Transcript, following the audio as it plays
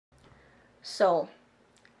So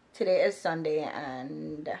today is Sunday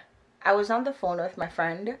and I was on the phone with my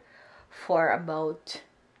friend for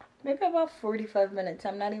maybe about 45 minutes.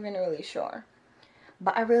 I'm not even really sure,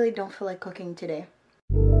 but I really don't feel like cooking today.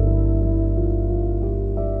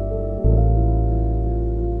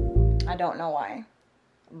 I don't know why,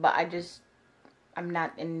 but I'm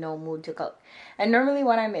not in no mood to cook. And normally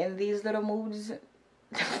when I'm in these little moods,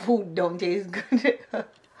 the food don't taste good.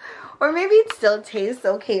 Or maybe it still tastes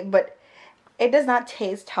okay, but it does not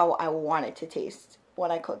taste how I want it to taste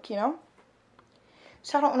when I cook, you know?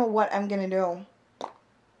 So I don't know what I'm gonna do.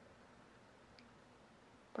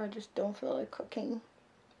 But I just don't feel like cooking,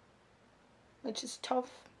 which is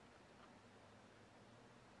tough.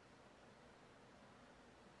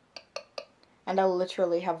 And I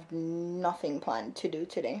literally have nothing planned to do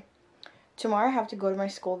today. Tomorrow I have to go to my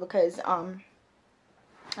school because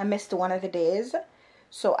I missed one of the days.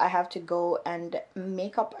 So I have to go and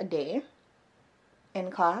make up a day in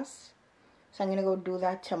class. So I'm gonna go do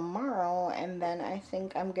that tomorrow, and then I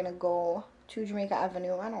think I'm gonna go to Jamaica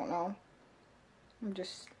Avenue. I don't know. I'm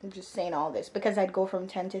just saying all this because I'd go from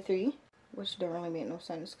 10 to 3, which don't really make no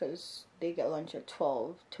sense because they get lunch at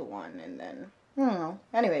 12 to 1, and then I don't know.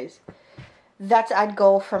 Anyways, I'd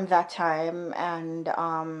go from that time,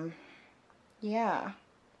 and yeah.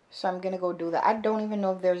 So I'm gonna go do that. I don't even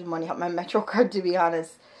know if there's money on my Metro card, to be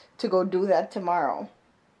honest, to go do that tomorrow.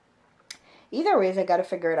 Either ways, I gotta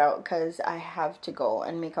figure it out because I have to go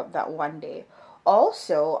and make up that one day.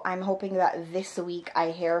 Also, I'm hoping that this week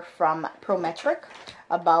I hear from Prometric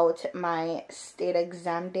about my state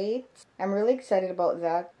exam date. I'm really excited about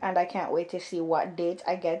that, and I can't wait to see what date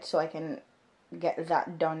I get so I can get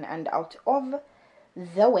that done and out of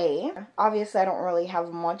the way. Obviously, I don't really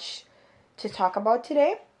have much to talk about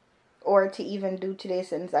today, or to even do today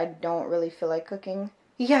since I don't really feel like cooking.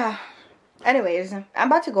 Yeah. Anyways, I'm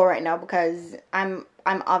about to go right now because I'm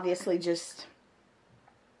obviously just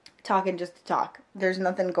talking just to talk. There's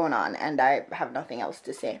nothing going on and I have nothing else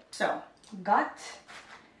to say. So, got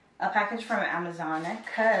a package from Amazon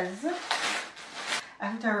because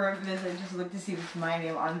after I wrote this, I just looked to see if it's my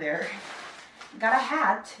name on there. Got a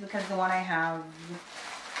hat because the one I have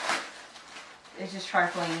is just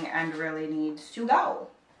trifling and really needs to go.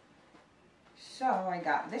 So I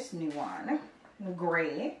got this new one,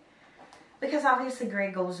 gray, because obviously gray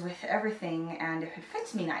goes with everything and it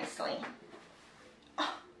fits me nicely,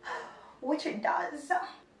 which it does.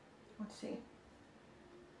 Let's see.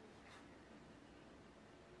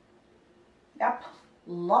 Yep,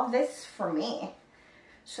 love this for me.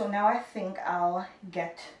 So now I think I'll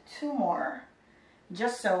get 2 more,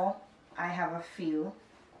 just so I have a few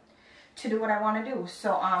to do what I want to do.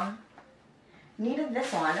 So needed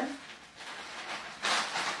this one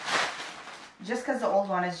just because the old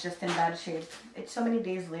one is just in bad shape. It's so many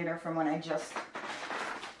days later from when I just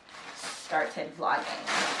started vlogging.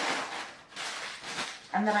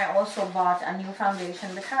 And then I also bought a new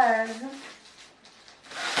foundation because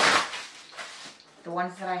the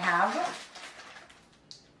ones that I have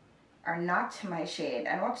are not my shade.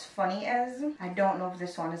 And what's funny is I don't know if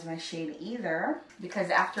this one is my shade either,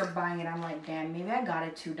 because after buying it I'm like, damn, maybe I got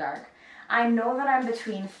it too dark. I know that I'm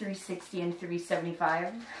between 360 and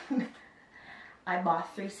 375. I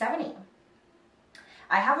bought 370.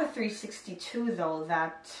 I have a 362 though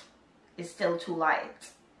that is still too light.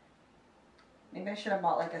 Maybe I should have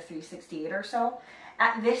bought like a 368 or so.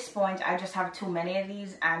 At this point I just have too many of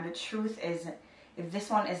these, and the truth is if this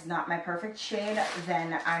one is not my perfect shade,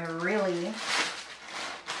 then I'm really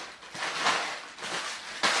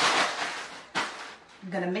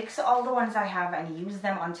gonna mix all the ones I have and use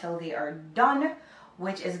them until they are done,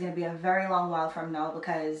 which is going to be a very long while from now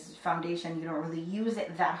because foundation, you don't really use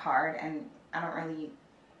it that hard, and I don't really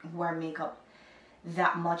wear makeup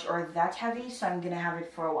that much or that heavy, so I'm going to have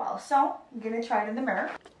it for a while. So I'm going to try it in the mirror,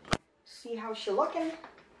 see how she's looking.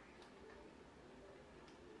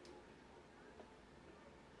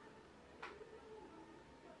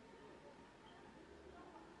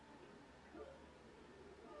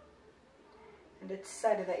 And it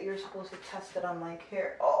said that you're supposed to test it on like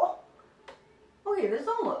hair. Oh! Okay, this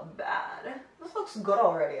don't look bad. This looks good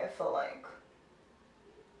already, I feel like.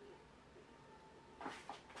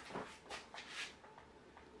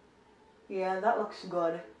 Yeah, that looks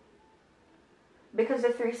good. Because the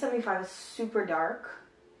 375 is super dark.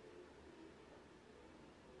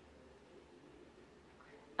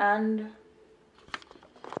 And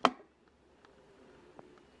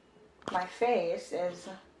my face is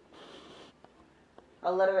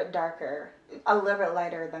a little bit darker, a little bit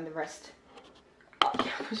lighter than the rest. Oh,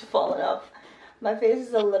 camera's falling off. My face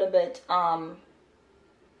is a little bit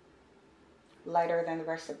lighter than the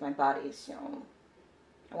rest of my body, so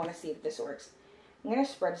I want to see if this works. I'm going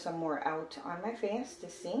to spread some more out on my face to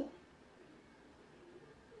see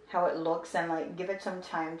how it looks and like give it some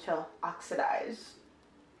time to oxidize.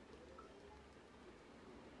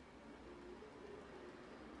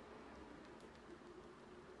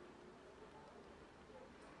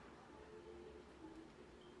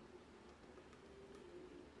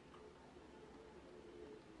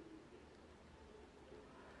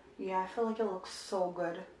 Yeah, I feel like it looks so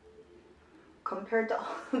good compared to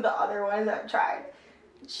the other ones I've tried.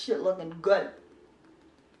 Shit looking good.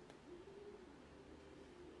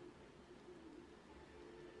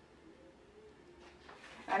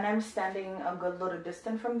 And I'm standing a good little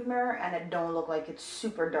distance from the mirror and it don't look like it's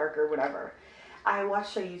super dark or whatever. I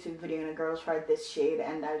watched a YouTube video and a girl tried this shade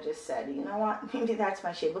and I just said, you know what, maybe that's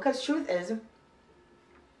my shade. Because truth is,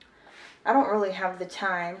 I don't really have the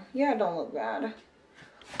time. Yeah, it don't look bad.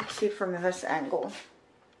 Let's see from this angle.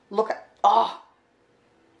 Look at, oh,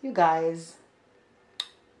 you guys.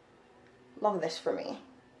 Love this for me.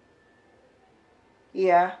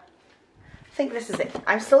 Yeah. I think this is it.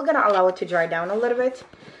 I'm still gonna allow it to dry down a little bit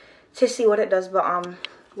to see what it does, but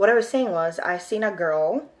what I was saying was I seen a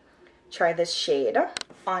girl try this shade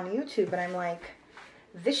on YouTube and I'm like,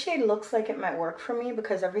 this shade looks like it might work for me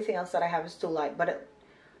because everything else that I have is too light, but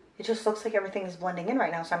it just looks like everything is blending in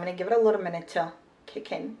right now, so I'm gonna give it a little minute to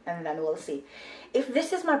kick in and then we'll see. If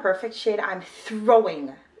this is my perfect shade, I'm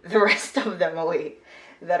throwing the rest of them away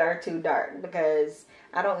that are too dark because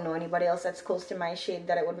I don't know anybody else that's close to my shade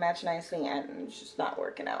that it would match nicely and it's just not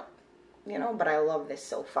working out, you know, but I love this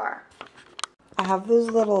so far. I have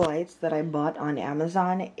those little lights that I bought on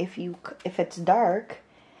Amazon. If it's dark,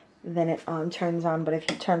 then it turns on, but if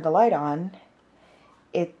you turn the light on,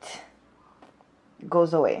 it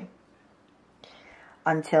goes away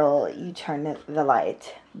until you turn the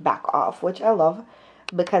light back off, which I love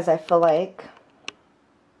because I feel like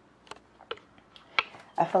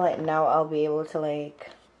now I'll be able to like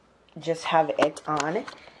just have it on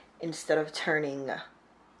instead of turning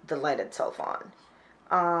the light itself on.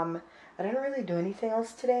 I didn't really do anything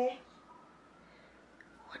else today.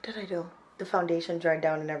 What did I do? The foundation dried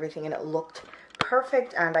down and everything and it looked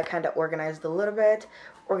perfect, and I kind of organized a little bit,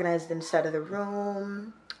 organized inside of the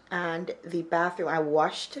room and the bathroom. I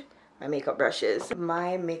washed my makeup brushes.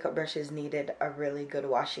 My makeup brushes needed a really good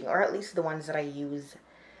washing, or at least the ones that I use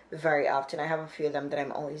very often. I have a few of them that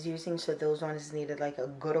I'm always using, so those ones needed like a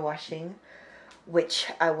good washing, which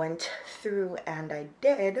I went through and I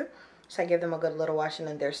did. So I gave them a good little washing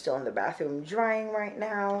and they're still in the bathroom drying right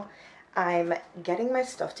now. I'm getting my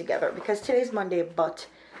stuff together because today's Monday, but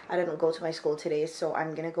I didn't go to my school today, so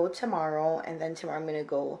I'm gonna go tomorrow, and then tomorrow I'm gonna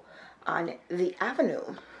go on the avenue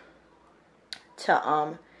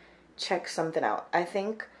to check something out. I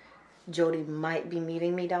think Jody might be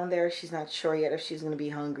meeting me down there. She's not sure yet if she's gonna be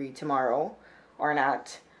hungry tomorrow or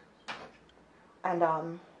not.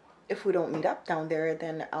 And if we don't meet up down there,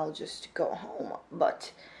 then I'll just go home.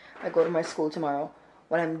 But I go to my school tomorrow.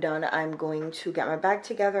 When I'm done, I'm going to get my bag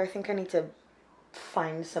together. I think I need to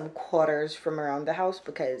find some quarters from around the house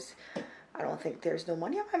because I don't think there's no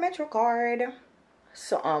money on my Metro card.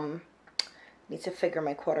 So need to figure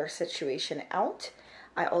my quarter situation out.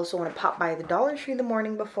 I also want to pop by the Dollar Tree in the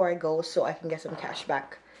morning before I go so I can get some cash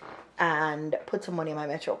back and put some money on my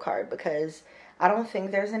Metro card because I don't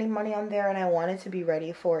think there's any money on there, and I wanted to be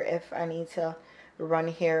ready for if I need to run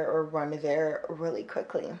here or run there really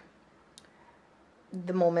quickly.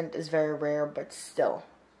 The moment is very rare, but still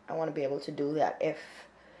I want to be able to do that if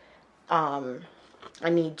I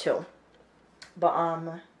need to.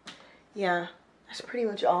 But yeah, that's pretty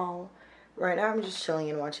much all. Right now I'm just chilling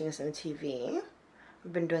and watching some TV.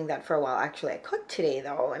 I've been doing that for a while. Actually, I cooked today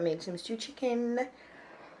though. I made some stew chicken.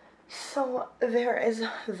 So there is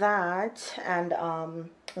that, and I'm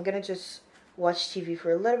gonna just watch TV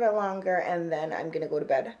for a little bit longer and then I'm gonna go to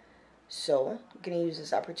bed. So I'm gonna use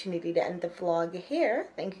this opportunity to end the vlog here.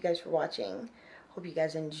 Thank you guys for watching. Hope you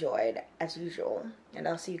guys enjoyed as usual, and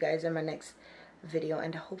I'll see you guys in my next video,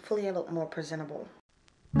 and hopefully I look more presentable.